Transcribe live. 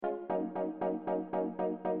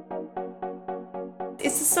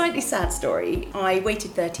It's a slightly sad story. I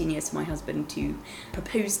waited 13 years for my husband to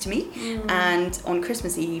propose to me, and on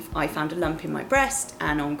Christmas Eve I found a lump in my breast,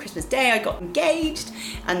 and on Christmas Day I got engaged,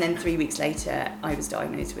 and then 3 weeks later I was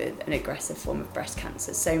diagnosed with an aggressive form of breast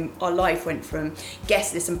cancer. So our life went from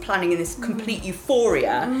guess this and planning in this complete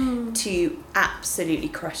euphoria to absolutely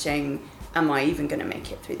crushing, am I even going to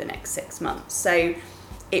make it through the next 6 months? So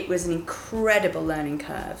it was an incredible learning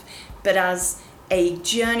curve, but as a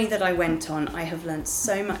journey that I went on, I have learned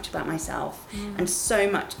so much about myself and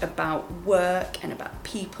so much about work and about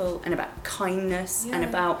people and about kindness and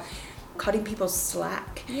about cutting people's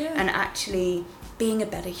slack and actually being a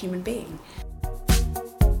better human being.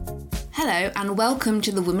 Hello and welcome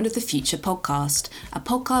to the Women of the Future podcast, a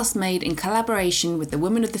podcast made in collaboration with the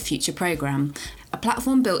Women of the Future programme, a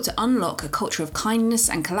platform built to unlock a culture of kindness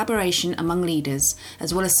and collaboration among leaders,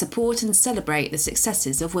 as well as support and celebrate the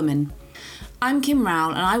successes of women. I'm Kim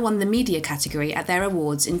Rowell and I won the media category at their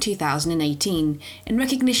awards in 2018 in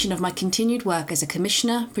recognition of my continued work as a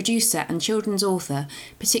commissioner, producer and children's author,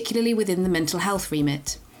 particularly within the mental health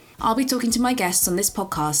remit. I'll be talking to my guests on this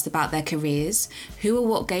podcast about their careers, who or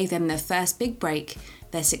what gave them their first big break,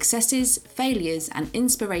 their successes, failures and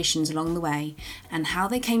inspirations along the way, and how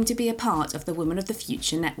they came to be a part of the Women of the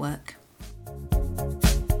Future network.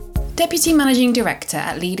 Deputy Managing Director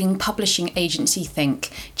at leading publishing agency Think,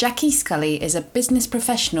 Jackie Scully is a business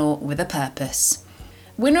professional with a purpose.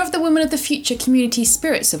 Winner of the Women of the Future Community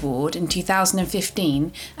Spirits Award in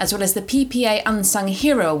 2015, as well as the PPA Unsung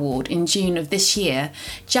Hero Award in June of this year,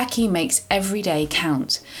 Jackie makes every day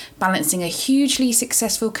count, balancing a hugely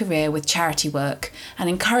successful career with charity work and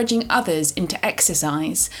encouraging others into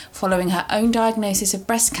exercise following her own diagnosis of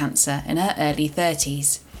breast cancer in her early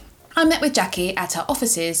 30s. I met with Jackie at her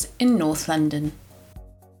offices in North London.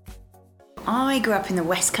 I grew up in the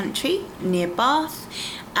West Country near Bath,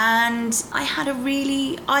 and I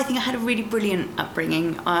think I had a really brilliant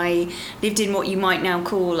upbringing. I lived in what you might now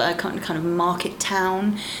call a kind of market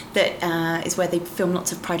town that is where they film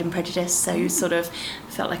lots of Pride and Prejudice, so sort of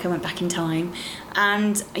felt like I went back in time.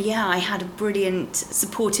 And I had a brilliant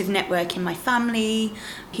supportive network in my family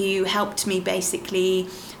who helped me basically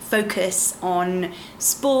focus on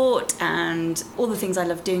sport and all the things I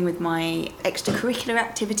love doing with my extracurricular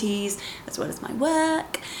activities as well as my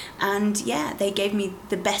work, and they gave me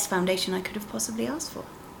the best foundation I could have possibly asked for.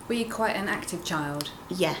 Were you quite an active child?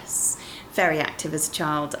 Yes, very active as a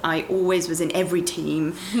child. I always was in every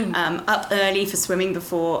team, up early for swimming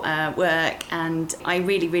before work, and I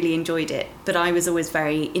really, really enjoyed it. But I was always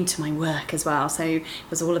very into my work as well, so it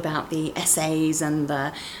was all about the essays and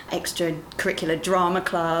the extracurricular drama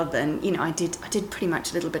club, and I did pretty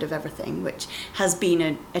much a little bit of everything, which has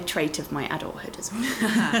been a trait of my adulthood as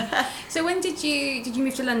well. So when did you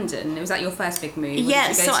move to London? Was that your first big move?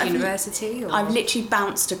 Yes. Did you go to university? Or? I've literally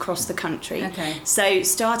bounced across the country. Okay. So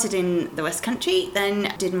started in the West Country,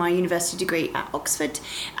 then did my university degree at Oxford,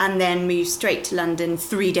 and then moved straight to London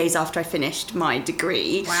 3 days after I finished my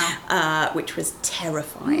degree. Wow. Which was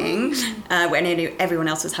terrifying. When everyone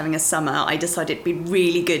else was having a summer, I decided it'd be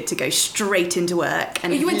really good to go straight into work.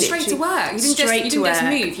 And you went straight to work? You didn't just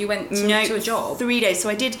move, you went to a job? 3 days. So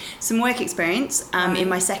I did some work experience in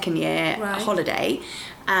my second year holiday,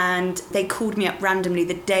 and they called me up randomly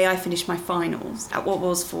the day I finished my finals at what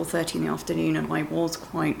was 4:30 in the afternoon, and I was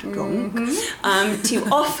quite drunk, to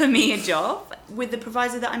offer me a job with the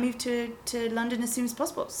proviso that I moved to London as soon as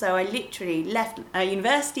possible. So I literally left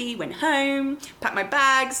university, went home, packed my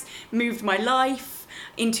bags, moved my life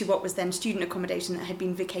into what was then student accommodation that had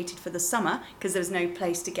been vacated for the summer because there was no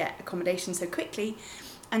place to get accommodation so quickly,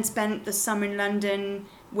 and spent the summer in London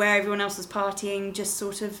where everyone else was partying, just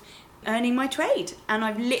sort of earning my trade, and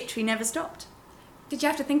I've literally never stopped. Did you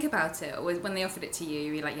have to think about it, or when they offered it to you,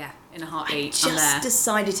 you were like, in a heartbeat, I I'm there? just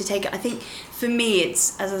decided to take it. I think for me,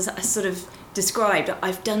 it's, as I sort of described,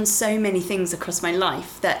 I've done so many things across my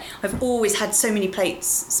life that I've always had so many plates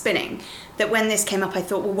spinning that when this came up, I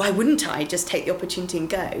thought, well, why wouldn't I just take the opportunity and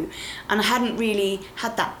go? And I hadn't really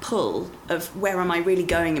had that pull of where am I really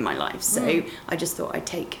going in my life. So I just thought I'd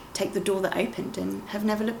take the door that opened and have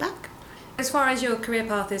never looked back. As far as your career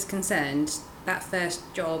path is concerned, that first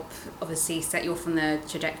job obviously set you off on the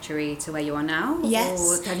trajectory to where you are now? Yes.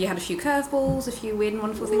 Or have you had a few curveballs, a few weird and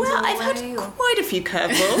wonderful things along the way? Well, I've had quite a few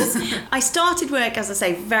curveballs. I started work, as I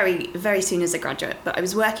say, very, very soon as a graduate, but I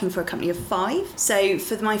was working for a company of 5. So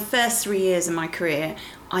for my first 3 years of my career,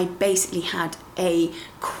 I basically had a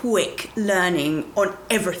quick learning on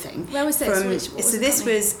everything. Where was this? This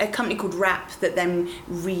was a company called Wrap that then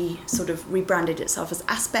rebranded itself as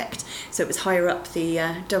Aspect. So it was higher up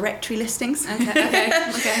the directory listings. Okay.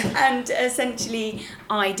 And essentially,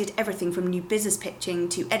 I did everything from new business pitching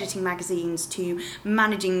to editing magazines to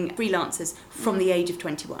managing freelancers from the age of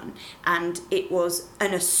 21. And it was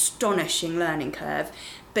an astonishing learning curve.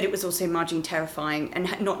 But it was also marginally terrifying,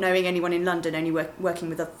 and not knowing anyone in London, only working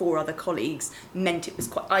with 4 other colleagues, meant it was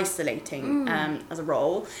quite isolating as a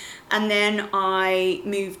role. And then I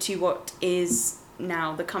moved to what is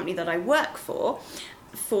now the company that I work for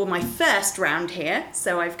my first round here.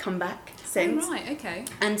 So I've come back since. Oh, right, okay.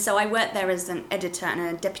 And so I worked there as an editor and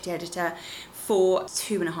a deputy editor for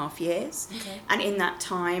 2.5 years. Okay. And in that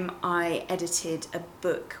time I edited a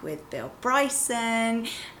book with Bill Bryson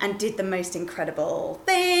and did the most incredible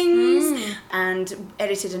things and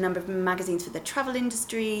edited a number of magazines for the travel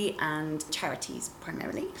industry and charities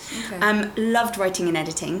primarily. Okay. Loved writing and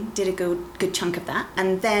editing, did a good chunk of that,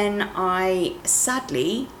 and then I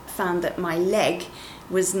sadly found that my leg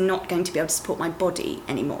was not going to be able to support my body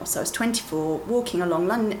anymore. So I was 24, walking along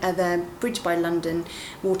the bridge by London,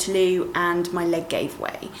 Waterloo, and my leg gave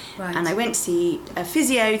way. Right. And I went to see a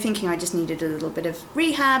physio thinking I just needed a little bit of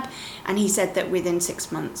rehab, and he said that within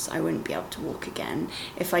 6 months I wouldn't be able to walk again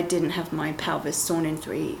if I didn't have my pelvis sawn in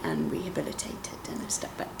 3 and rehabilitated and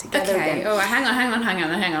step back together again. Okay,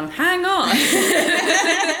 hang on.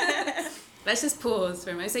 Let's just pause for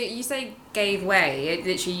a moment. So you say gave way. It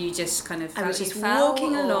literally, you just kind of fell. I was just fell,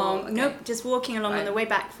 walking or? along. Okay. Nope, just walking along Right. on the way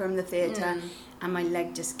back from the theatre, and my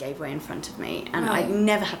leg just gave way in front of me, and Right. I'd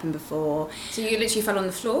never happened before. So you literally fell on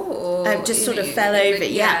the floor, or Just sort of fell over.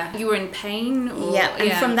 Yeah. You were in pain, or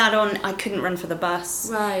And from that on, I couldn't run for the bus.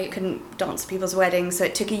 Right. Couldn't dance at people's weddings. So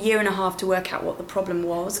it took 1.5 years to work out what the problem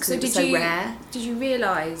was, because it was so rare. Did you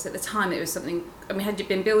realise at the time it was something? I mean, had you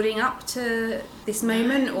been building up to this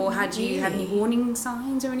moment, or had you had any warning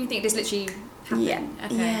signs or anything? It just literally happened. Yeah,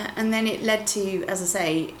 Okay. yeah, and then it led to, as I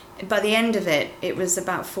say, by the end of it, it was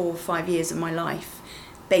about 4 or 5 years of my life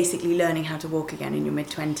basically learning how to walk again in your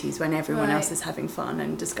mid-20s when everyone Right. else is having fun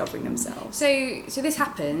and discovering themselves. So this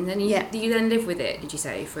happened, and you then lived with it, did you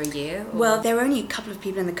say, for a year? Or? Well, there were only a couple of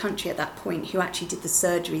people in the country at that point who actually did the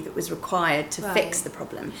surgery that was required to Right. fix the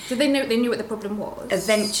problem. So they knew what the problem was?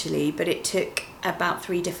 Eventually, but it took about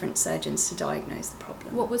 3 different surgeons to diagnose the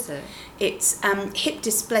problem. What was it? It's hip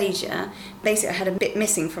dysplasia. Basically, I had a bit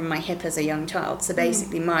missing from my hip as a young child. So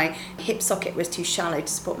basically, my hip socket was too shallow to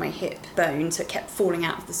support my hip bone, so it kept falling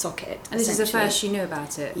out of the socket. And this is the essentially. first you knew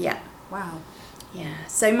about it? Yeah. Wow. Yeah.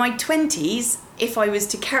 So my 20s, if I was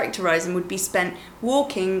to characterise them, would be spent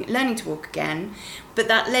walking, learning to walk again. But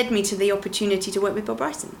that led me to the opportunity to work with Bill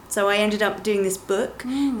Bryson. So I ended up doing this book,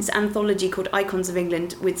 this anthology called Icons of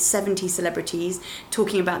England, with 70 celebrities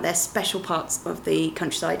talking about their special parts of the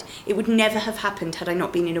countryside. It would never have happened had I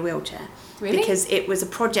not been in a wheelchair. Really? Because it was a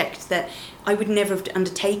project that I would never have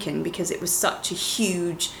undertaken, because it was such a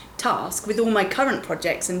huge task. With all my current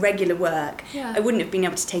projects and regular work, Yeah. I wouldn't have been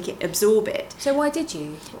able to absorb it. So why did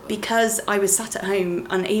you? Because I was sat at home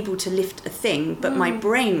unable to lift a thing, but my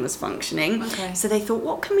brain was functioning. Okay. So they thought,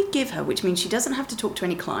 what can we give her? Which means she doesn't have to talk to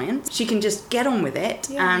any clients. She can just get on with it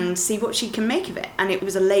and see what she can make of it. And it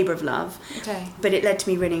was a labour of love. Okay. But it led to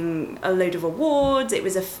me winning a load of awards. It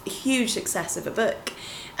was a huge success of a book.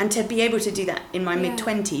 And to be able to do that in my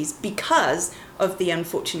mid-20s because of the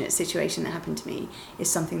unfortunate situation that happened to me is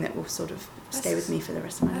something that will sort of stay with me for the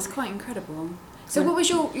rest of my life. That's quite incredible. So what was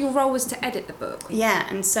your role was to edit the book? Yeah,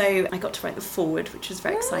 and so I got to write the foreword, which was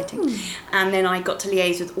very exciting. And then I got to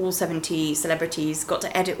liaise with all 70 celebrities, got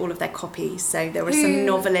to edit all of their copies. So there were some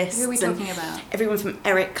novelists. Who are we talking about? Everyone from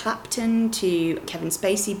Eric Clapton to Kevin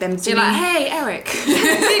Spacey, Benjamin. So you're like, hey, Eric.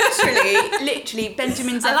 literally,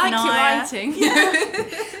 Benjamin I Zephaniah. like your writing.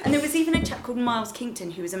 Yeah. And there was even a chap called Miles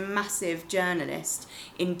Kington, who was a massive journalist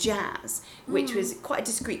in jazz, which was quite a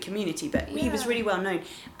discreet community, but he was really well known.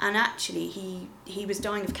 And actually, he was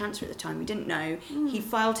dying of cancer at the time. We didn't know. He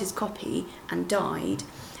filed his copy and died.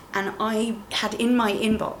 And I had in my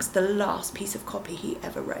inbox the last piece of copy he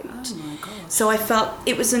ever wrote. Oh my god! So I felt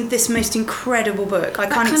it was this most incredible book. I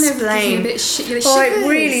can't kind explain. Of gives you a bit Oh, it shivers,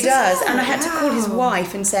 really does. doesn't And I it? had to call his Wow.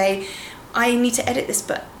 wife and say, I need to edit this,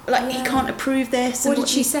 but Like, he can't approve this. What did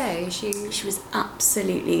she say? She was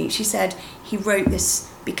absolutely, she said, he wrote this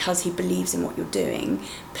because he believes in what you're doing,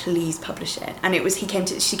 please publish it. And she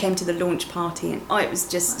came to the launch party, and it was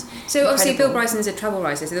just so incredible. Obviously Bill Bryson's a travel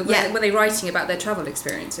writer, so were they writing about their travel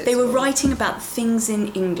experiences? They were writing about things in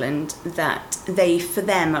England that for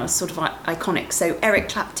them are sort of iconic. So Eric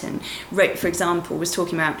Clapton wrote, for example, was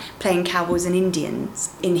talking about playing cowboys and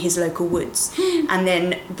Indians in his local woods. And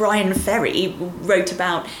then Brian Ferry wrote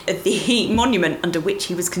about the monument under which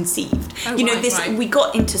he was conceived. We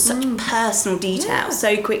got into such personal detail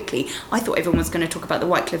so quickly. I thought everyone was going to talk about the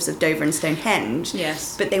White Cliffs of Dover and Stonehenge.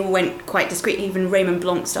 Yes. But they all went quite discreetly. Even Raymond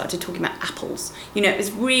Blanc started talking about apples. It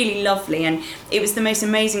was really lovely, and it was the most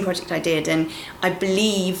amazing project I did, and I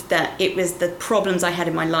believe that it was the problems I had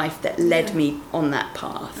in my life that led me on that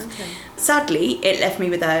path. Okay. Sadly,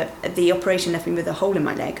 the operation left me with a hole in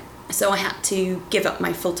my leg. So I had to give up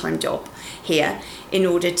my full-time job here in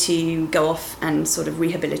order to go off and sort of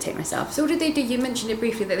rehabilitate myself. So what did they do? You mentioned it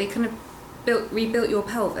briefly, that they kind of rebuilt your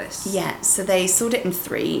pelvis. Yeah, so they sawed it in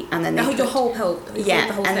three, and then they your whole pelvis. Yeah,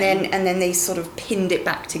 the whole and thing. then they sort of pinned it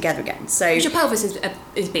back together again. So your pelvis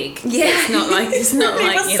is big. Yeah, it's not like it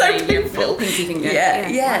was so your painful. little pinky finger.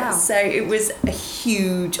 Yeah. Wow. So it was a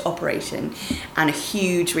huge operation and a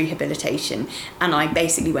huge rehabilitation, and I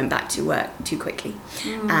basically went back to work too quickly,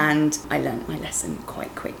 and I learned my lesson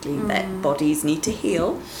quite quickly that bodies need to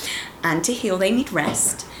heal, and to heal they need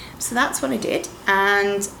rest. So that's what I did,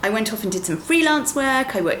 and I went off and did some freelance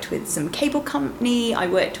work. I worked with some cable company. I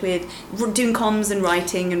worked with doing comms and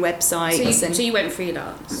writing and websites. So you went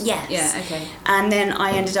freelance? Yes. Yeah, okay. And then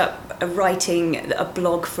I ended up writing a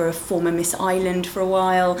blog for a former Miss Ireland for a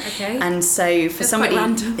while. Okay. And so for somebody... quite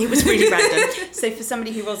random. It was really random. So for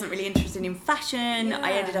somebody who wasn't really interested in fashion,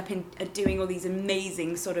 I ended up doing all these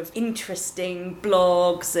amazing sort of interesting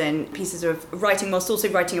blogs and pieces of writing, whilst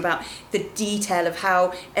also writing about the detail of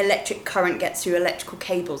how electric current gets through electrical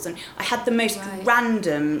cables, and I had the most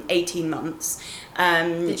random 18 months.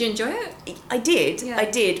 Did you enjoy it? I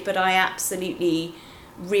did, but I absolutely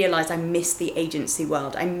realised I missed the agency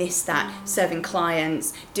world. I missed that serving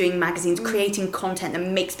clients, doing magazines, creating content that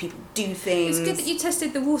makes people do things. It's good that you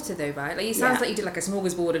tested the water though, right? Like, it sounds like you did like a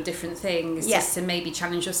smorgasbord of different things just to maybe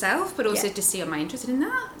challenge yourself, but also to see, am I interested in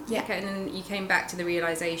that? Yeah. Okay, and then you came back to the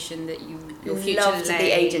realisation that your future loved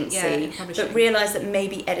the agency, publishing. but realised that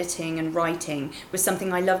maybe editing and writing was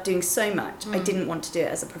something I loved doing so much. I didn't want to do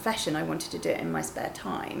it as a profession. I wanted to do it in my spare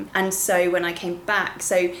time. And so when I came back,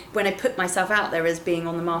 when I put myself out there as being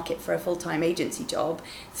on the market for a full-time agency job,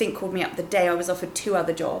 Think called me up the day I was offered 2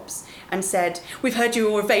 other jobs and said, we've heard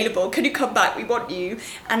you're available, can you come back, we want you.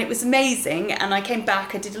 And it was amazing, and I came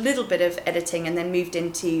back, I did a little bit of editing and then moved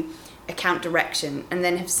into account direction, and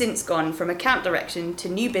then have since gone from account direction to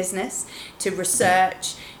new business, to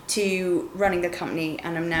research, to running the company,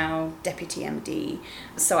 and I'm now deputy MD.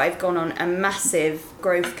 So I've gone on a massive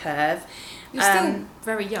growth curve. You're still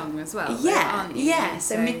very young as well, aren't you? Yeah,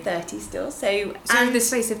 so mid-30s still. So in the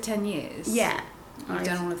space of 10 years? Yeah. You've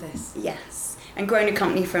done all of this? Yes. And grown a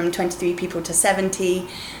company from 23 people to 70.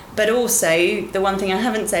 But also, the one thing I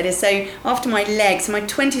haven't said is, so after my leg, so my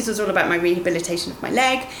 20s was all about my rehabilitation of my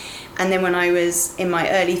leg. And then when I was in my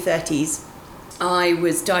early 30s, I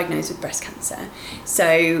was diagnosed with breast cancer.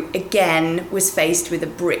 So again, was faced with a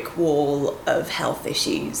brick wall of health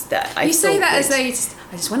issues that I You say that would... as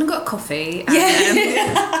I just went and got a coffee. And,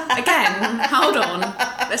 again, hold on,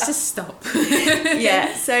 let's just stop.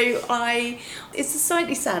 Yeah, so it's a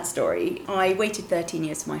slightly sad story. I waited 13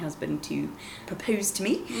 years for my husband to propose to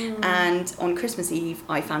me, and on Christmas Eve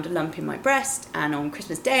I found a lump in my breast, and on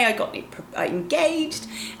Christmas Day I got engaged,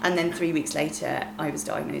 and then 3 weeks later I was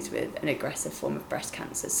diagnosed with an aggressive form of breast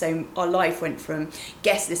cancer. So our life went from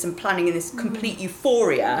guess this and planning in this complete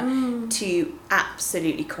euphoria to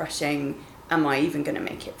absolutely crushing, am I even going to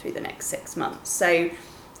make it through the next 6 months? So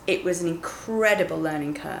it was an incredible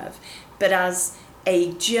learning curve, but as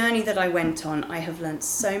a journey that I went on, I have learned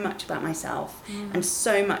so much about myself and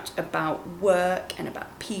so much about work and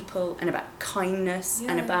about people and about kindness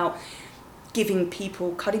and about cutting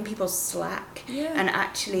people's slack and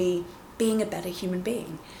actually being a better human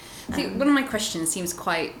being. I think one of my questions seems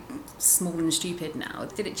quite small and stupid now.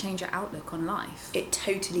 Did it change your outlook on life? It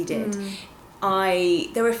totally did.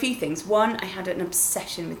 There were a few things. One, I had an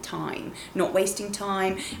obsession with time, not wasting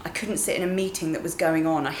time. I couldn't sit in a meeting that was going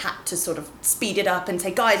on. I had to sort of speed it up and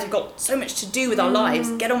say, guys, we've got so much to do with our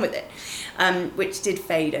lives, get on with it, which did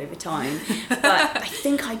fade over time. But I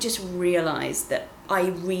think I just realised that I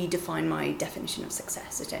redefined my definition of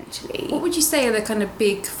success, essentially. What would you say are the kind of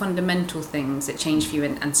big fundamental things that changed for you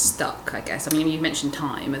and stuck, I guess? I mean, you mentioned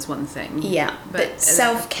time as one thing. Yeah, but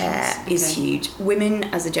self-care is huge. Women,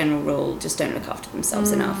 as a general rule, just don't look after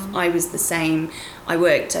themselves enough. I was the same. I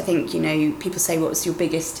worked, I think, people say, what was your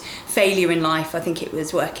biggest failure in life? I think it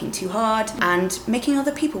was working too hard and making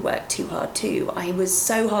other people work too hard too. I was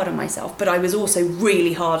so hard on myself, but I was also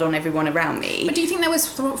really hard on everyone around me. But do you think that was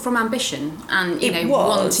from ambition and,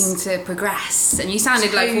 wanting to progress? And you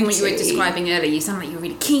sounded Totally. like, from what you were describing earlier, you sounded like you were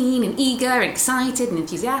really keen and eager and excited and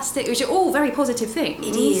enthusiastic, which are all very positive things.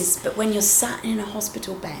 It is, but when you're sat in a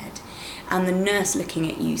hospital bed and the nurse looking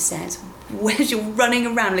at you says, where's you're running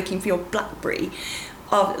around looking for your BlackBerry,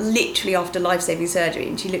 literally after life-saving surgery,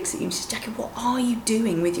 and she looks at you and she says, Jackie, what are you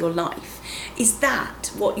doing with your life? Is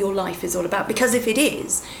that what your life is all about? Because if it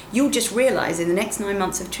is, you'll just realise in the next 9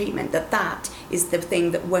 months of treatment that is the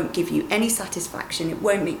thing that won't give you any satisfaction. It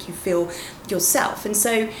won't make you feel yourself. And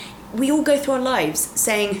so we all go through our lives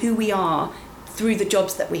saying who we are through the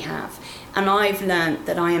jobs that we have. And I've learnt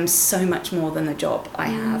that I am so much more than the job I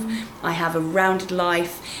have. I have a rounded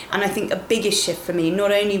life. And I think a biggest shift for me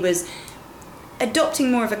not only was adopting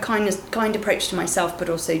more of a kind approach to myself, but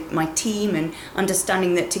also my team, and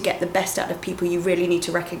understanding that to get the best out of people, you really need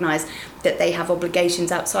to recognise that they have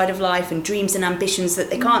obligations outside of life and dreams and ambitions that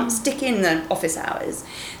they can't stick in the office hours.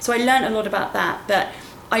 So I learnt a lot about that, but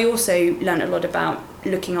I also learnt a lot about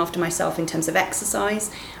looking after myself in terms of exercise.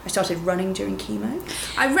 I started running during chemo.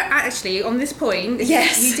 Actually, on this point,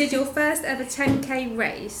 yes, you did your first ever 10k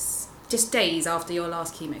race just days after your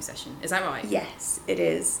last chemo session. Is that right? Yes, it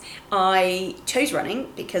is. I chose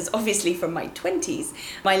running because obviously from my 20s,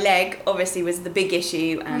 my leg obviously was the big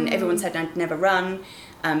issue, and everyone said I'd never run,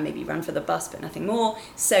 maybe run for the bus, but nothing more.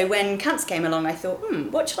 So when cancer came along, I thought,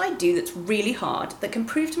 what should I do that's really hard, that can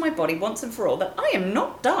prove to my body once and for all that I am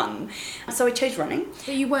not done? So I chose running.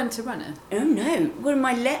 But you weren't a runner? Oh no, well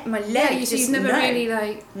my leg so you've never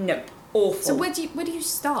really Nope, awful. So where do you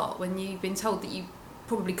start when you've been told that you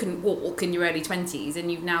probably couldn't walk in your early 20s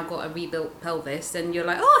and you've now got a rebuilt pelvis and you're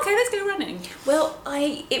like, okay, let's go running? Well,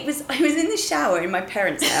 I was in the shower in my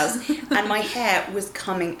parents' house and my hair was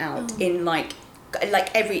coming out in I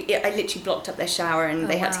literally blocked up their shower and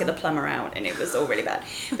they had to get the plumber out, and it was all really bad.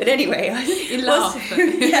 But anyway, whilst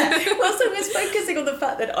I was focusing on the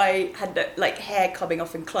fact that I had hair coming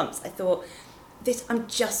off in clumps, I thought, I'm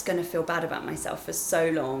just going to feel bad about myself for so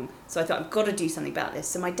long. So I thought, I've got to do something about this.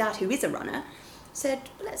 So my dad, who is a runner, said,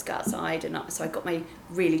 let's go outside. And so I got my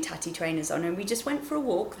really tatty trainers on and we just went for a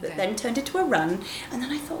walk that then turned into a run. And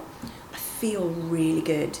then I thought, I feel really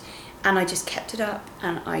good. And I just kept it up,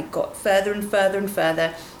 and I got further and further and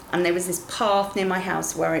further. And there was this path near my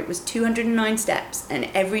house where it was 209 steps, and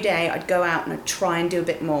every day I'd go out and I'd try and do a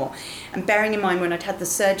bit more. And bearing in mind, when I'd had the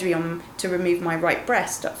surgery on to remove my right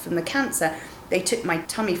breast from the cancer, they took my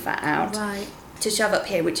tummy fat out. Right. To shove up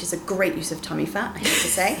here, which is a great use of tummy fat, I have to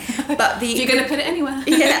say. But you're going to put it anywhere.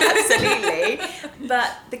 Yeah, absolutely.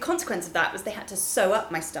 But the consequence of that was they had to sew up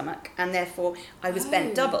my stomach, and therefore I was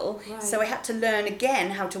bent double. Right. So I had to learn again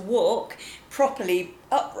how to walk properly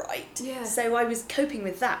upright. Yeah. So I was coping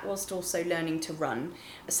with that whilst also learning to run.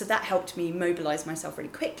 So that helped me mobilise myself really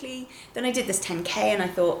quickly. Then I did this 10k and I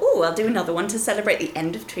thought, I'll do another one to celebrate the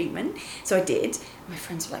end of treatment. So I did. My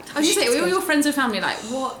friends were like, I was just saying, all your friends and family like,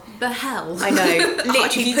 what the hell? I know,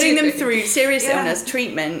 literally putting them through serious illness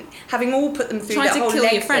treatment, having all put them through that whole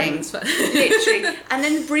leg thing, literally, and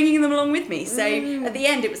then bringing them along with me. So at the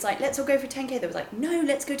end, it was like, let's all go for 10k. They was like, no,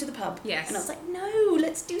 let's go to the pub. Yes. And I was like, no,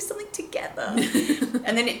 let's do something together.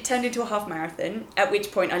 And then it turned into a half marathon, at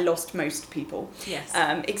which point I lost most people. Yes.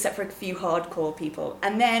 Except for a few hardcore people.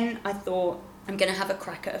 And then I thought, I'm going to have a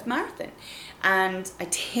crack at a marathon. And I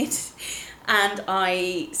did. And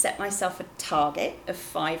I set myself a target of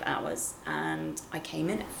 5 hours, and I came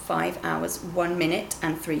in at 5 hours, 1 minute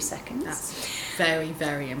and 3 seconds. That's very,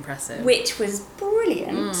 very impressive. Which was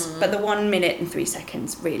brilliant, but the 1 minute and 3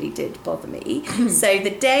 seconds really did bother me. So the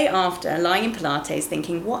day after, lying in Pilates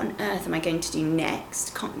thinking, what on earth am I going to do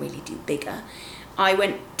next? Can't really do bigger. I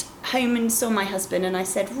went home and saw my husband and I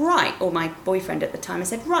said, or my boyfriend at the time, I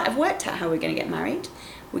said, I've worked out how we're going to get married.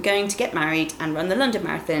 We're going to get married and run the London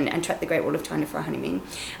Marathon and trek the Great Wall of China for our honeymoon.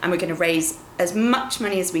 And we're going to raise as much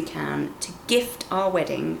money as we can to gift our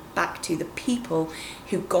wedding back to the people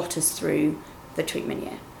who got us through the treatment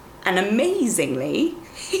year. And amazingly,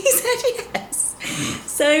 he said yes.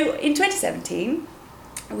 So in 2017,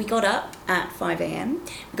 we got up at 5 a.m.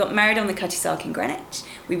 We got married on the Cutty Sark in Greenwich.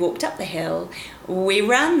 We walked up the hill. We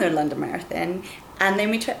ran the London Marathon. And then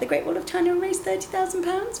we trekked the Great Wall of China and raised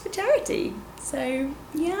 £30,000 for charity. So,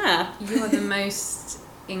 yeah. You are the most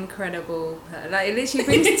incredible, like it literally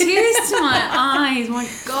brings tears to my eyes. My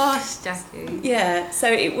gosh, Jackie. Yeah, so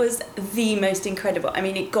it was the most incredible. I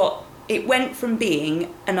mean, it went from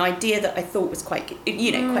being an idea that I thought was quite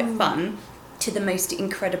fun to the most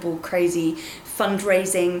incredible, crazy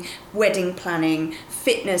fundraising, wedding planning,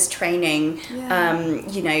 fitness training,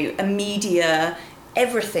 a media,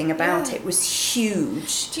 everything about it was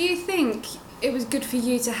huge. Do you think it was good for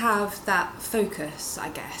you to have that focus, I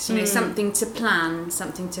guess, something to plan,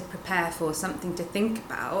 something to prepare for, something to think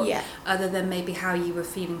about, other than maybe how you were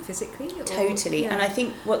feeling physically? Totally. And I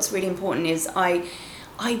think what's really important is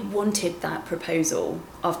I wanted that proposal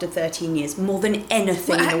after 13 years more than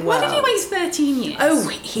anything in the world. Why did he wait 13 years? Oh,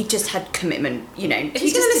 he just had commitment, If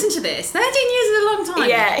he's going to listen to this, 13 years is a long time.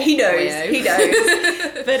 Yeah, he knows. He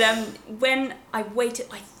knows. But when I waited,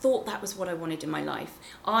 I thought that was what I wanted in my life.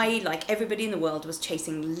 I, like everybody in the world, was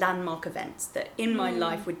chasing landmark events that in my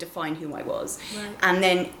life would define who I was. Right. And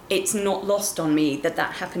then it's not lost on me that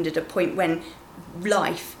happened at a point when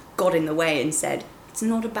life got in the way and said, it's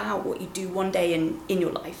not about what you do one day in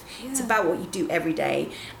your life. It's about what you do every day.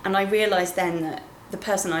 And I realised then that the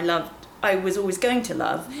person I loved, I was always going to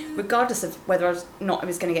love, regardless of whether I was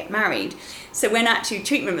going to get married. So when actually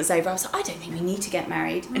treatment was over, I was like, I don't think we need to get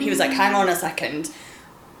married. And he was like, hang on a second.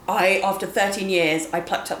 After 13 years, I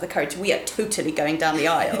plucked up the courage. We are totally going down the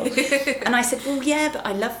aisle. And I said, well, yeah, but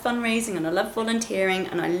I love fundraising and I love volunteering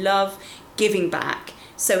and I love giving back.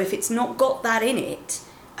 So if it's not got that in it,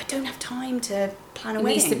 I don't have time to plan a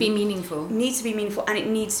wedding. It needs to be meaningful. It needs to be meaningful, and it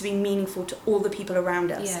needs to be meaningful to all the people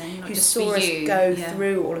around us who saw us go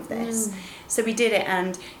through all of this. So we did it,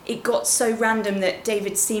 and it got so random that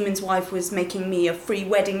David Seaman's wife was making me a free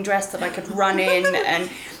wedding dress that I could run in, and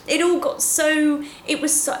it all got so... It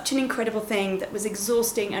was such an incredible thing that was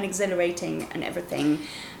exhausting and exhilarating and everything,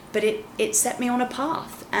 but it set me on a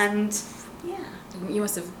path, and yeah. You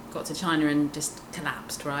must have got to China and just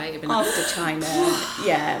collapsed, right? After China,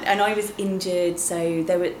 yeah. And I was injured, so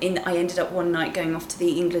I ended up one night going off to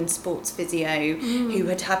the England sports physio who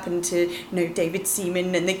had happened to know David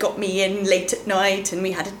Seaman, and they got me in late at night and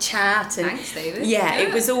we had a chat. And thanks, David. Yeah,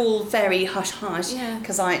 it was all very hush-hush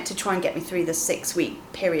because I had to try and get me through the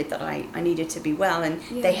 6-week period that I needed to be well, and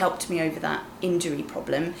they helped me over that injury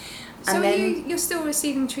problem. So you're still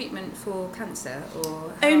receiving treatment for cancer,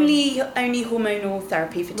 or how? Only hormonal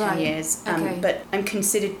therapy for 10 years, but I'm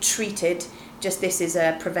considered treated. Just this is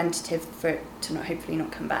a preventative for it to hopefully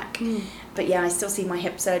not come back. But yeah, I still see my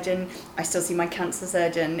hip surgeon, I still see my cancer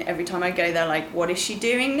surgeon. Every time I go, they're like, what is she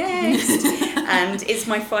doing next? And it's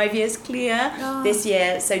my 5 years clear this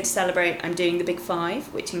year. So to celebrate, I'm doing the Big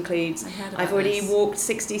 5, which includes, I've already walked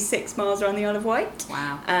 66 miles around the Isle of Wight.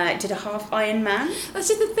 Wow. Did a half Ironman. That's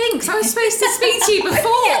just the thing, because I was supposed to speak to you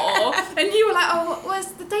before, and you were like, oh, well,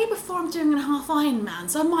 it's the day before I'm doing a half Ironman,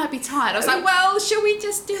 so I might be tired. I was like, well, shall we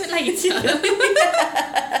just do it later?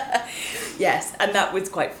 Yes, and that was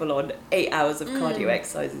quite full on. 8 hours of cardio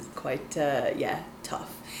exercise is quite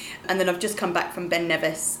tough. And then I've just come back from Ben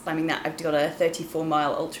Nevis climbing that. I've got a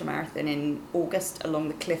 34-mile ultramarathon in August along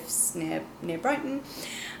the cliffs near Brighton.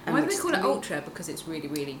 Why do they call it ultra? Because it's really,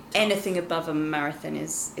 really tough. Anything above a marathon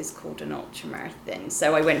is called an ultramarathon.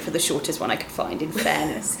 So I went for the shortest one I could find, in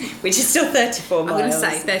fairness, which is still 34 miles. I'm going to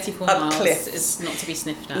say 34 miles cliffs. is not to be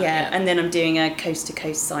sniffed at. Yeah, and then I'm doing a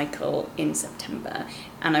coast-to-coast cycle in September.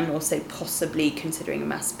 And I'm also possibly considering a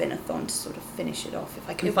mass spin-a-thon to sort of finish it off if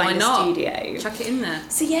I can find a studio. Chuck it in there.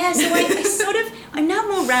 So yeah, I'm now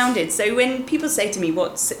more rounded. So when people say to me,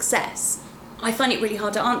 what's success? I find it really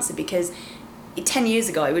hard to answer, because 10 years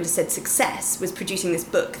ago I would have said success was producing this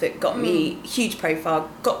book that got me huge profile,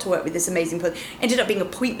 got to work with this amazing person, ended up being a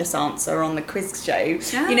pointless answer on the quiz show.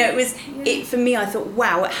 It for me, I thought,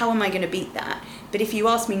 wow, how am I going to beat that? But if you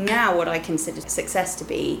ask me now what I consider success to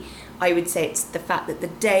be, I would say it's the fact that the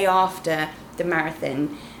day after the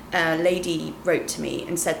marathon, a lady wrote to me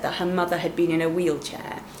and said that her mother had been in a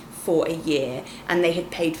wheelchair for a year, and they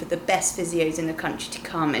had paid for the best physios in the country to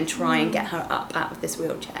come and try and get her up out of this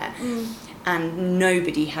wheelchair. And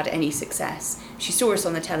nobody had any success. She saw us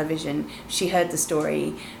on the television, she heard the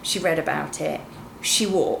story, she read about it, she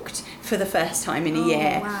walked for the first time in a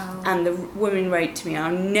year. Wow. And the woman wrote to me,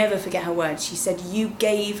 I'll never forget her words, she said, you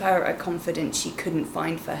gave her a confidence she couldn't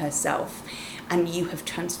find for herself, and you have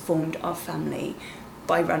transformed our family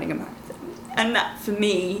by running a marathon. And that, for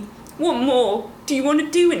me, what more do you want to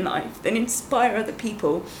do in life than inspire other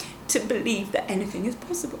people to believe that anything is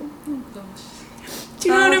possible? Oh gosh. Do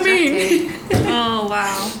you know what I mean? Oh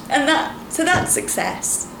wow. And that's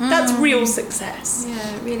success. That's real success.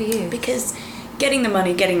 Yeah, it really is. Because getting the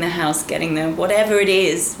money, getting the house, getting the whatever it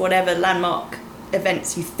is, whatever landmark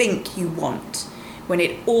events you think you want, when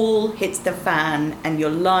it all hits the fan and you're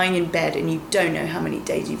lying in bed and you don't know how many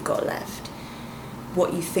days you've got left,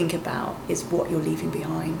 what you think about is what you're leaving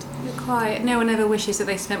behind. You're quite. No one ever wishes that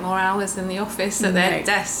they spent more hours in the office at their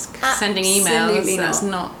desk sending emails.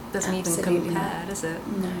 Doesn't even compare, does it?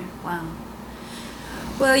 No. Wow.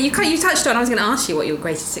 Well, you touched on. I was going to ask you what your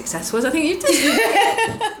greatest success was. I think you've just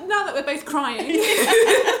now that we're both crying.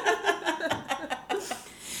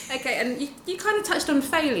 Okay, and you kind of touched on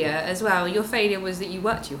failure as well. Your failure was that you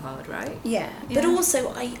worked too hard, right? Yeah. But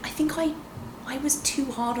also I think I was too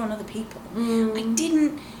hard on other people. I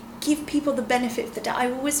didn't give people the benefit of the doubt.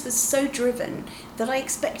 I always was so driven that I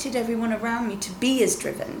expected everyone around me to be as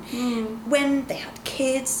driven. When they had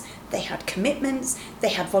kids, they had commitments, they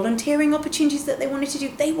had volunteering opportunities that they wanted to do.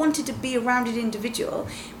 They wanted to be a rounded individual,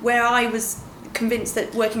 where I was convinced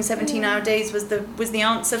that working 17-hour days was the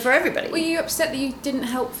answer for everybody. Were you upset that you didn't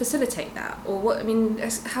help facilitate that, or what? I mean,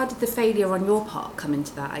 how did the failure on your part come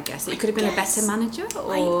into that? I guess that you could have been a better manager.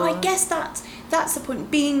 Or? I guess that's the point.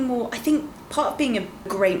 Being more, I think part of being a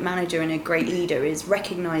great manager and a great leader is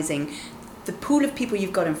recognizing the pool of people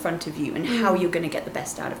you've got in front of you and how you're going to get the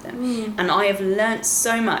best out of them. And I have learnt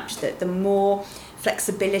so much that the more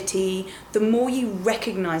flexibility, the more you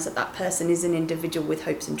recognize that person is an individual with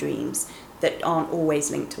hopes and dreams that aren't always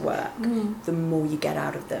linked to work, the more you get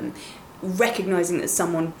out of them. Recognizing that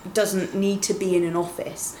someone doesn't need to be in an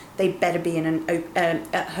office, they better be in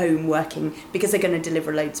at home working, because they're going to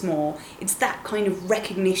deliver loads more. It's that kind of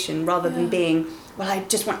recognition rather than being, well, I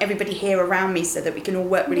just want everybody here around me so that we can all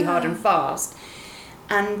work really hard and fast.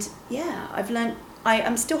 And I've learned,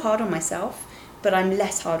 I'm still hard on myself, but I'm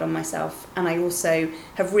less hard on myself. And I also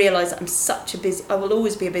have realised that I will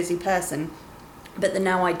always be a busy person, but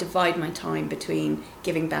now I divide my time between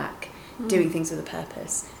giving back, doing things with a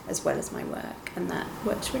purpose, as well as my work, and that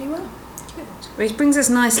works really well. Good. Which brings us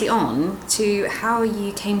nicely on to how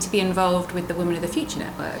you came to be involved with the Women of the Future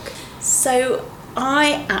Network. So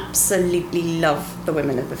I absolutely love the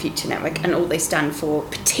Women of the Future Network and all they stand for,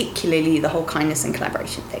 particularly the whole kindness and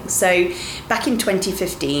collaboration thing. So back in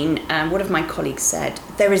 2015, one of my colleagues said,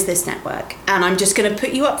 there is this network and I'm just going to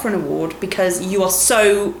put you up for an award because you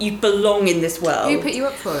belong in this world. Who put you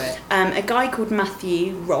up for it? A guy called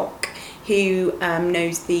Matthew Rock, who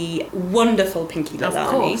knows the wonderful Pinky Lalani.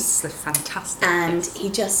 Of course, the fantastic. And he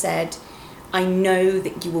just said, I know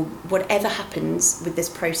that you will, whatever happens with this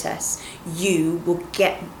process, you will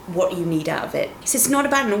get what you need out of it. He says it's not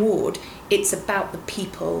about an award, it's about the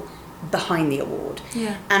people behind the award.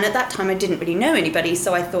 Yeah. And at that time I didn't really know anybody,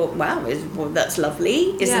 so I thought, wow, that's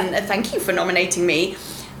lovely. Thank you for nominating me.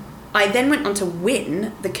 I then went on to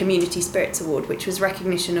win the Community Spirits Award, which was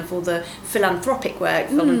recognition of all the philanthropic work,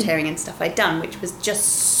 volunteering and stuff I'd done, which was just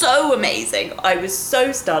so amazing. I was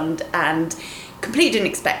so stunned and completely didn't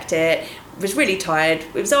expect it. Was really tired.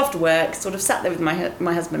 It was after work, sort of sat there with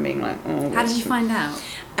my husband being like, oh. How did you find out?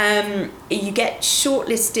 You get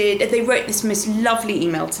shortlisted. They wrote this most lovely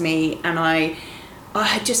email to me and I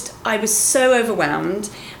was so overwhelmed.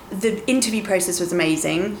 The interview process was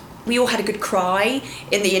amazing. We all had a good cry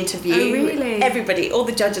in the interview. Oh, really? Everybody, all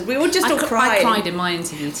the judges, we all just all cried. I cried in my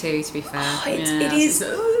interview too, to be fair. Oh, it is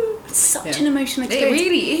such an emotional experience. It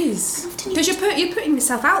really is. Because you're putting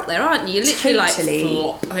yourself out there, aren't you? You're literally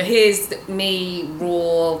like, here's me,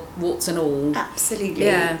 raw, warts and all. Absolutely.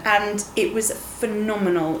 Yeah. And it was a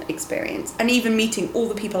phenomenal experience. And even meeting all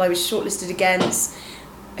the people I was shortlisted against,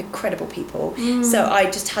 incredible people. So I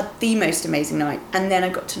just had the most amazing night. And then I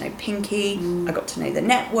got to know Pinky, I got to know the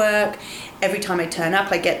network. Every time I turn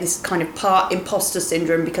up I get this kind of part imposter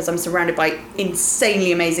syndrome because I'm surrounded by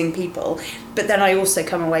insanely amazing people, but then I also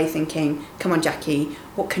come away thinking, come on Jackie,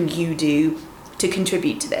 what can you do to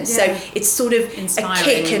contribute to this? So it's sort of inspiring. A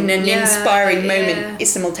kick and an inspiring moment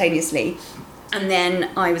simultaneously. And then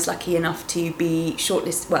I was lucky enough to be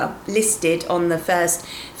listed on the first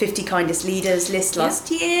 50 Kindest Leaders list last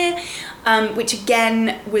year, which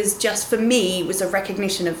again was just, for me, was a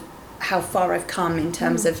recognition of how far I've come in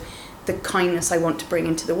terms of the kindness I want to bring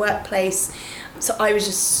into the workplace. So I was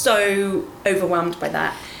just so overwhelmed by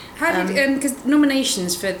that. How did, because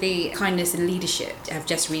nominations for the Kindness and Leadership have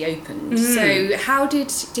just reopened. So how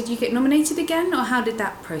did you get nominated again, or how did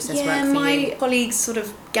that process work for you? My colleagues sort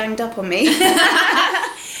of ganged up on me.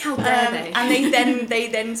 How dare they? And they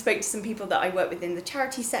then spoke to some people that I work with in the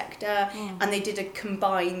charity sector, and they did a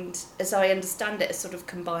combined, as I understand it, a sort of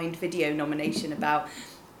combined video nomination about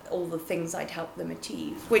all the things I'd helped them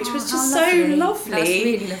achieve, which was how just lovely. so lovely. That's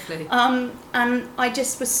really lovely. And I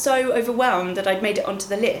just was so overwhelmed that I'd made it onto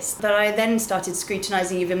the list that I then started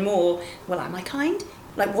scrutinising even more. Well, am I kind?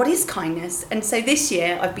 Like, what is kindness? And so this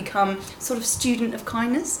year I've become sort of student of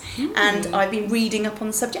kindness, and I've been reading up on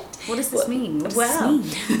the subject. What does this mean? Well,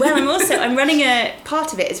 I'm running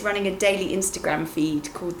part of it is running a daily Instagram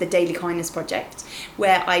feed called the Daily Kindness Project,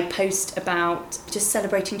 where I post about just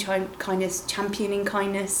celebrating kindness, championing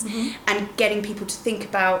kindness, and getting people to think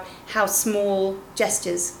about how small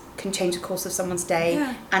gestures can change the course of someone's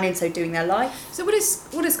day, and in so doing their life. So what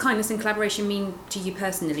does kindness and collaboration mean to you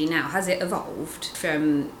personally now? Has it evolved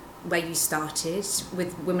from where you started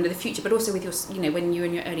with Women of the Future, but also with your, when you were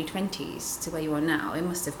in your early 20s to where you are now? It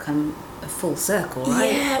must have come a full circle,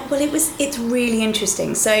 right? Yeah, well, it's really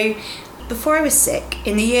interesting. So before I was sick,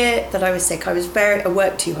 in the year that I was sick, I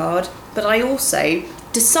worked too hard, but I also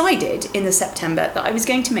decided in the September that I was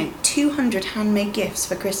going to make 200 handmade gifts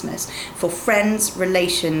for Christmas for friends,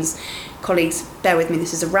 relations, colleagues. Bear with me,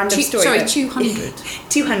 this is a random story. Sorry, 200?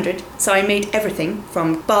 200. So I made everything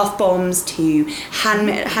from bath bombs to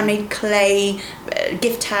handmade clay,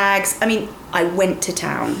 gift tags. I mean, I went to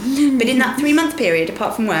town. But in that 3-month period,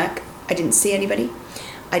 apart from work, I didn't see anybody.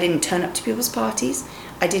 I didn't turn up to people's parties.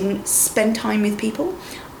 I didn't spend time with people.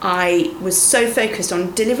 I was so focused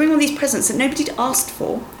on delivering all these presents that nobody had asked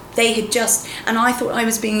for. They had and I thought I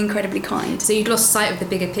was being incredibly kind. So you'd lost sight of the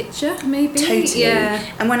bigger picture, maybe? Totally. Yeah.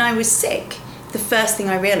 And when I was sick, the first thing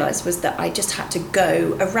I realised was that I just had to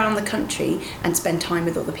go around the country and spend time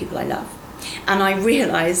with all the people I love. And I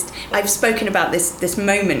realised, I've spoken about this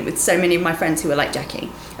moment with so many of my friends who are like Jackie.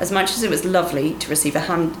 As much as it was lovely to receive a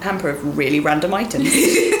hamper of really random items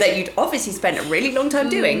that you'd obviously spent a really long time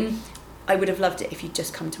doing, I would have loved it if you'd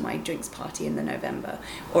just come to my drinks party in the November.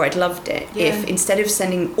 Or I'd loved it if instead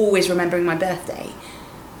of always remembering my birthday,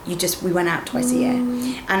 we went out twice a year.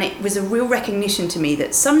 And it was a real recognition to me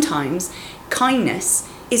that sometimes kindness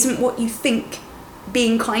isn't what you think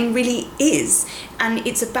being kind really is, and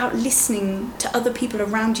it's about listening to other people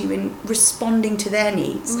around you and responding to their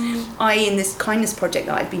needs. In this kindness project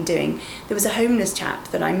that I've been doing, there was a homeless chap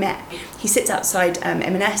that I met. He sits outside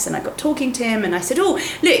M&S, and I got talking to him, and I said, "Oh,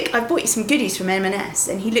 look, I've bought you some goodies from M&S."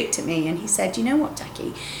 And he looked at me and he said, "You know what,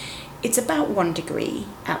 Jackie? It's about 1 degree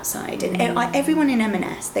outside, and everyone in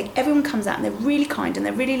M&S, everyone comes out and they're really kind and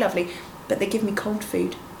they're really lovely, but they give me cold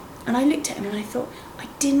food." And I looked at him and I thought, I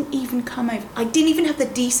didn't even come over. I didn't even have the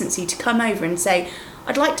decency to come over and say,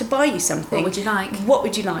 "I'd like to buy you something. What would you like? What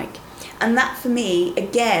would you like?" And that for me,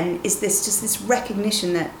 again, is this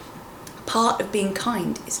recognition that part of being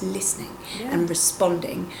kind is listening and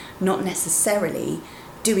responding, not necessarily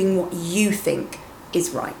doing what you think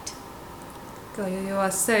is right. God,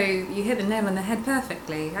 you hit the nail on the head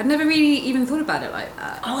perfectly. I'd never really even thought about it like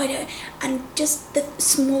that. Oh, I know. And just the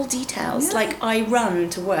small details. Yeah. Like, I run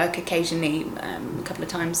to work occasionally, a couple of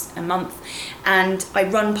times a month, and I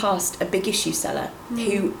run past a big issue seller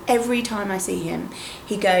who, every time I see him,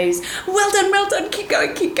 he goes, well done, keep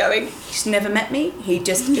going. He's never met me. He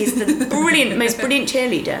just is the most brilliant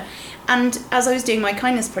cheerleader. And as I was doing my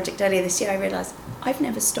kindness project earlier this year, I realised I've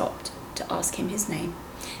never stopped to ask him his name.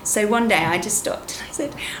 So one day I just stopped and I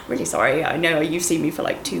said, "Really sorry, I know you've seen me for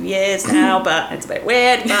like 2 years now, but it's a bit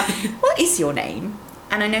weird, but what is your name?"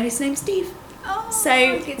 And I know his name's Steve. Oh,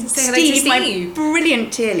 so Steve's my brilliant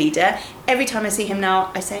cheerleader. Every time I see him now,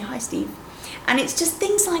 I say, "Hi, Steve." And it's just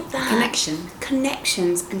things like that.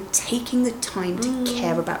 Connections, and taking the time to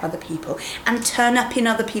care about other people and turn up in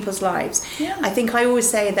other people's lives. Yeah. I think I always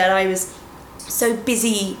say that I was so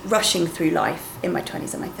busy rushing through life in my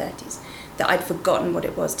 20s and my 30s that I'd forgotten what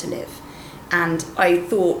it was to live. And I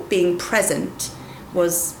thought being present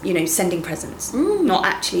was, sending presents, not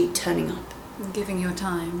actually turning up. Giving your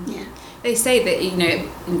time. Yeah. They say that,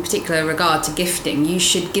 in particular regard to gifting, you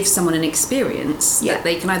should give someone an experience that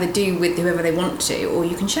they can either do with whoever they want to, or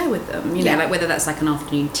you can share with them. You know, like whether that's like an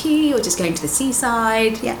afternoon tea or just going to the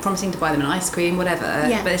seaside, promising to buy them an ice cream, whatever.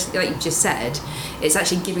 Yeah. But like you just said, it's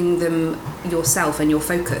actually giving them yourself and your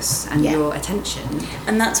focus and your attention.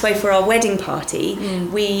 And that's why for our wedding party,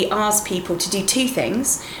 we asked people to do 2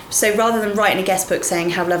 things. So rather than write in a guest book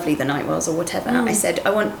saying how lovely the night was or whatever, I said,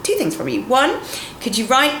 I want 2 things from you. 1, could you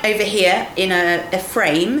write over here in a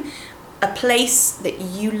frame a place that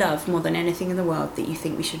you love more than anything in the world that you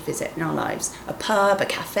think we should visit in our lives? A pub, a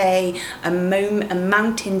cafe, a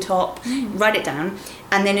mountaintop. Write it down.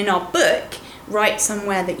 And then in our book, write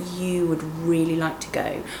somewhere that you would really like to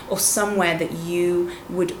go, or somewhere that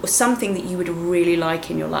or something that you would really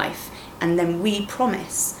like in your life. And then we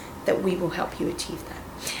promise that we will help you achieve that.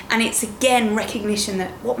 And it's again recognition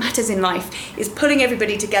that what matters in life is pulling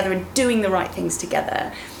everybody together and doing the right things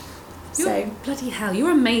together. Bloody hell,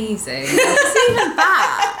 you're amazing. It's even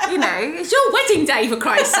that, you know, it's your wedding day, for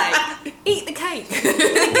Christ's sake. Eat the cake.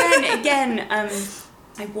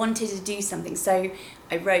 I wanted to do something, so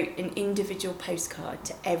I wrote an individual postcard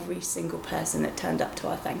to every single person that turned up to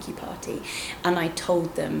our thank you party, and I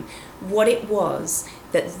told them what it was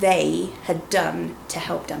that they had done to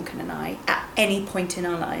help Duncan and I at any point in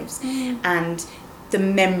our lives, and the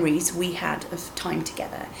memories we had of time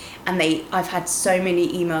together. And I've had so many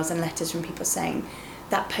emails and letters from people saying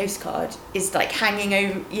that postcard is like hanging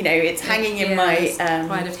over, you know, it's hanging in my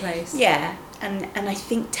pride of place. Yeah, and I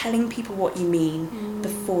think telling people what you mean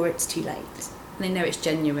before it's too late. And they know it's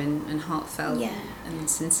genuine and heartfelt and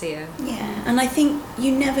sincere. Yeah, and I think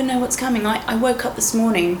you never know what's coming. I woke up this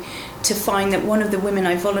morning to find that one of the women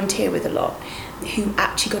I volunteer with a lot, who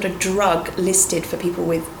actually got a drug listed for people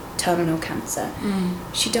with terminal cancer,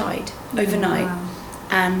 she died overnight. Wow.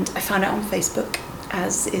 And I found out on Facebook,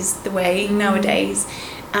 as is the way nowadays,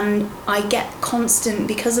 and I get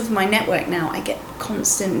because of my network now, I get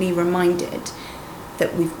constantly reminded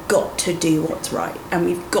that we've got to do what's right, and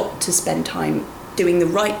we've got to spend time doing the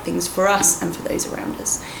right things for us and for those around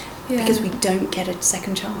us, because we don't get a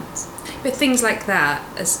second chance. But things like that,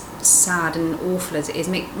 as sad and awful as it is,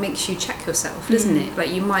 makes you check yourself, doesn't it?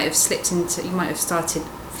 Like you might have started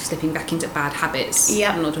slipping back into bad habits.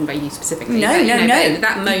 Yeah. I'm not talking about you specifically. No. But at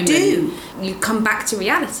that moment, you come back to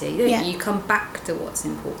reality, don't you? You come back to what's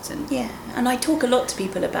important. Yeah, and I talk a lot to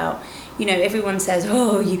people about, you know, everyone says,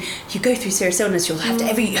 oh, you go through serious illness, you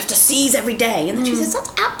have to seize every day. And the truth is,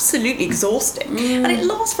 that's absolutely exhausting. And it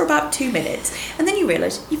lasts for about 2 minutes. And then you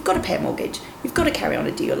realise you've got to pay a mortgage. You've got to carry on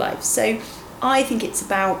and do your life. So I think it's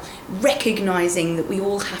about recognising that we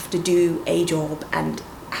all have to do a job and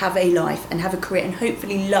have a life and have a career and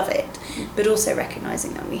hopefully love it, but also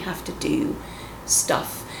recognising that we have to do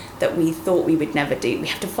stuff that we thought we would never do. We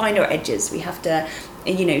have to find our edges. We have to,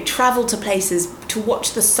 you know, travel to places to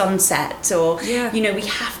watch the sunset, or, you know, we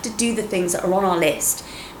have to do the things that are on our list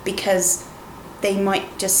because they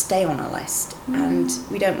might just stay on our list. And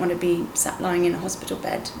we don't want to be sat lying in a hospital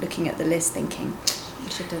bed looking at the list thinking,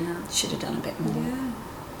 should have done that. Should have done a bit more. Yeah.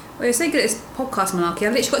 Well, you're so good at this podcast malarkey.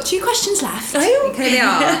 I've literally got 2 questions left. Oh. Here they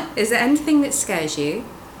are. Is there anything that scares you?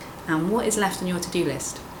 And what is left on your to-do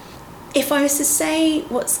list? If I was to say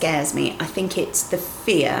what scares me, I think it's the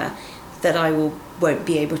fear that I won't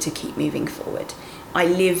be able to keep moving forward. I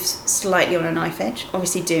live slightly on a knife edge.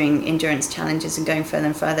 Obviously doing endurance challenges and going further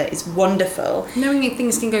and further is wonderful. Knowing that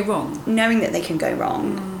things can go wrong. Knowing that they can go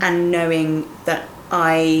wrong, and knowing that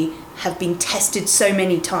I have been tested so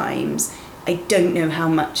many times, I don't know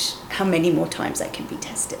how many more times I can be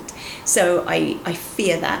tested. So I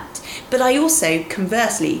fear that. But I also,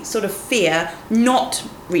 conversely, sort of fear not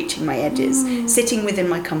reaching my edges, sitting within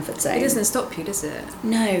my comfort zone. It doesn't stop you, does it?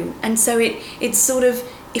 No. And so it's sort of,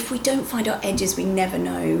 if we don't find our edges, we never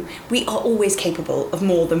know. We are always capable of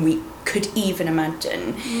more than we could even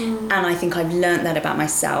imagine. And I think I've learnt that about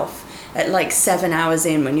myself. At like 7 hours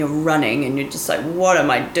in, when you're running and you're just like, what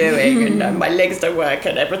am I doing? And my legs don't work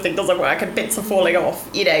and everything doesn't work and bits are falling off.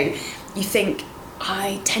 You know, you think,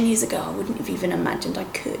 10 years ago, I wouldn't have even imagined I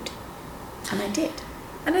could. And I did.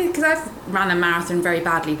 I know, because I've ran a marathon very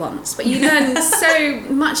badly once, but you learn so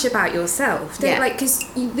much about yourself. Don't you? Like,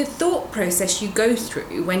 because the thought process you go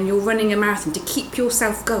through when you're running a marathon to keep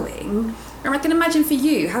yourself going, and I can imagine for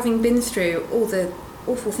you, having been through all the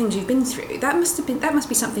awful things you've been through, that must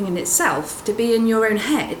be something in itself, to be in your own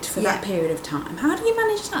head for that period of time. How do you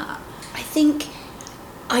manage that? I think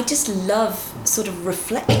I just love sort of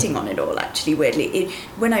reflecting on it all, actually, weirdly.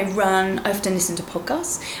 When I run, I often listen to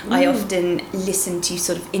podcasts. I often listen to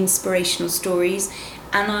sort of inspirational stories,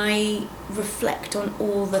 and I reflect on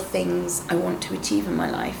all the things I want to achieve in my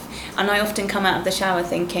life. And I often come out of the shower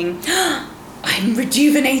thinking, I'm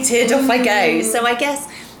rejuvenated, off I go. So I guess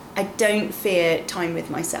I don't fear time with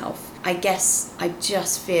myself. I guess I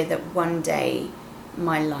just fear that one day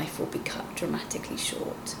my life will be cut dramatically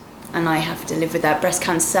short. And I have to live with that. Breast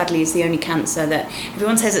cancer, sadly, is the only cancer that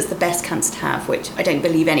everyone says it's the best cancer to have, which I don't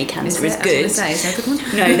believe any cancer is good. Is there a good one?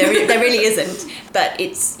 No, there really isn't. But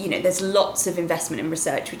it's, you know, there's lots of investment in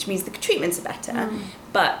research, which means the treatments are better.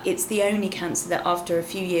 But it's the only cancer that after a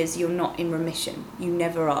few years you're not in remission. You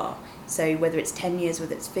never are. So whether it's 10 years,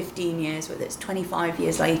 whether it's 15 years, whether it's 25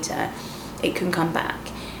 years later, it can come back.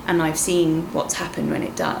 And I've seen what's happened when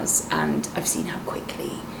it does, and I've seen how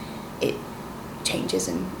quickly it changes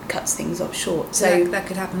and cuts things off short. So that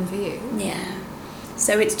could happen for you? Yeah.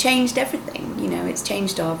 So it's changed everything, you know, it's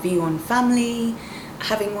changed our view on family,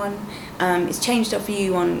 having one. It's changed our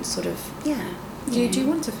view on sort of, Do you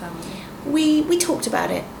want a family? We talked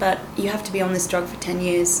about it, but you have to be on this drug for 10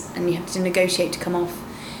 years and you have to negotiate to come off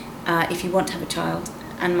if you want to have a child.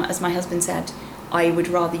 And as my husband said, I would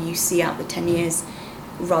rather you see out the 10 years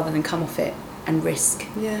rather than come off it and risk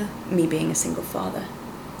me being a single father.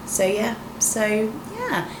 So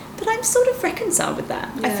but I'm sort of reconciled with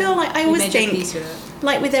that. I feel like I always think,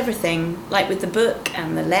 like with everything, like with the book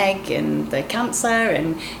and the leg and the cancer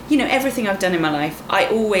and, everything I've done in my life, I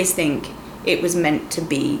always think it was meant to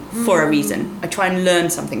be for a reason. I try and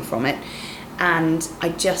learn something from it. And I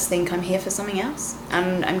just think I'm here for something else,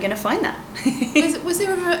 and I'm going to find that. was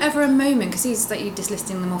there ever a moment, because he's like you just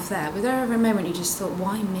listing them off there, was there ever a moment you just thought,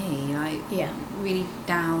 why me? Like, really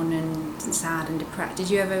down and sad and depressed?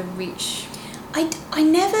 Did you ever reach... I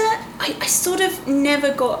sort of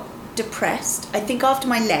never got depressed. I think after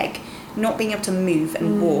my leg, not being able to move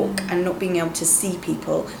and walk and not being able to see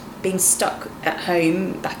people, being stuck at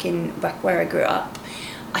home back where I grew up,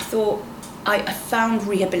 I thought I found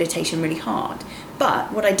rehabilitation really hard.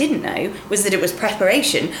 But what I didn't know was that it was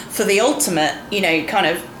preparation for the ultimate, kind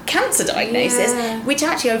of cancer diagnosis, which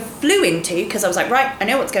actually I flew into because I was like, right, I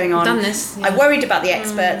know what's going on. Done this. I worried about the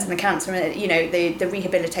experts and the cancer, the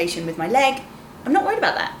rehabilitation with my leg. I'm not worried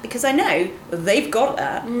about that because I know they've got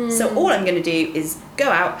that. So all I'm going to do is go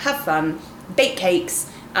out, have fun, bake cakes,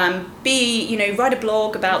 write a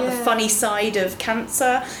blog about the funny side of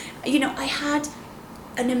cancer. I had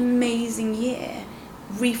an amazing year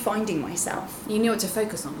refinding myself. You knew what to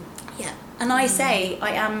focus on. Yeah. And I say I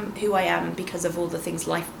am who I am because of all the things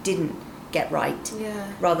life didn't get right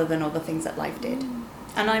rather than all the things that life did.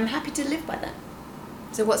 And I'm happy to live by that.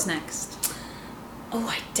 So what's next? Oh,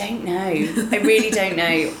 I don't know. I really don't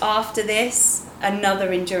know. After this, another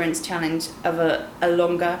endurance challenge of a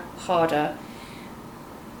longer, harder,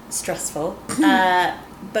 stressful,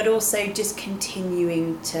 but also just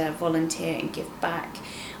continuing to volunteer and give back.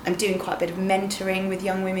 I'm doing quite a bit of mentoring with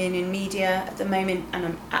young women in media at the moment, and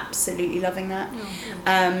I'm absolutely loving that.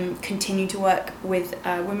 Continue to work with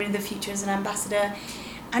Women of the Future as an ambassador,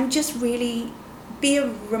 and just really be a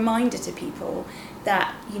reminder to people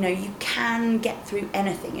that you can get through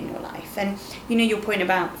anything in your life. And your point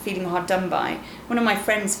about feeling hard done by, one of my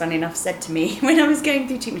friends, funny enough, said to me when I was going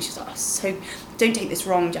through treatment, she was like, don't take this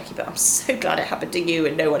wrong, Jackie, but I'm so glad it happened to you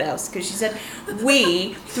and no one else, because she said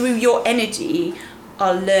we through your energy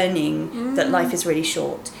are learning that life is really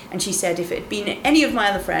short. And she said if it had been any of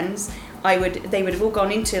my other friends, they would have all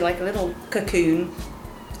gone into like a little cocoon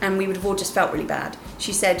and we would have all just felt really bad.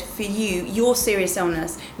 She said, for you, your serious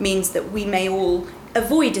illness means that we may all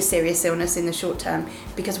avoid a serious illness in the short term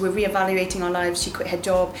because we're reevaluating our lives. She quit her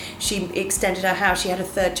job, she extended her house, she had a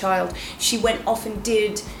third child. She went off and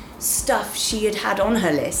did stuff she had on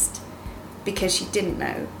her list because she didn't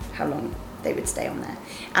know how long they would stay on there.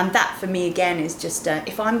 And that for me again is just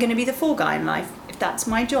if I'm going to be the fall guy in life, if that's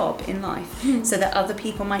my job in life, so that other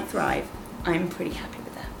people might thrive, I'm pretty happy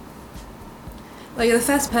with that. Well, you're the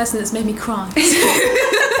first person that's made me cry.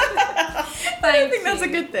 I don't think that's a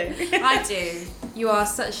good thing. I do. You are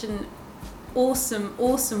such an awesome,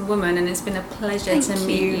 awesome woman, and it's been a pleasure to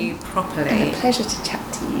meet you properly. And a pleasure to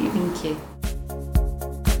chat to you. Thank you.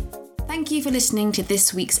 Thank you for listening to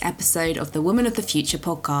this week's episode of the Women of the Future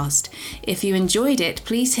podcast. If you enjoyed it,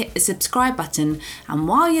 please hit the subscribe button, and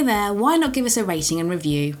while you're there, why not give us a rating and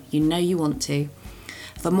review? You know you want to.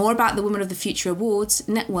 For more about the Women of the Future Awards,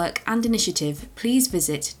 network and initiative, please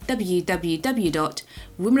visit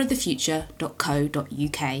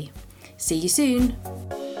www.womenofthefuture.co.uk. See you soon.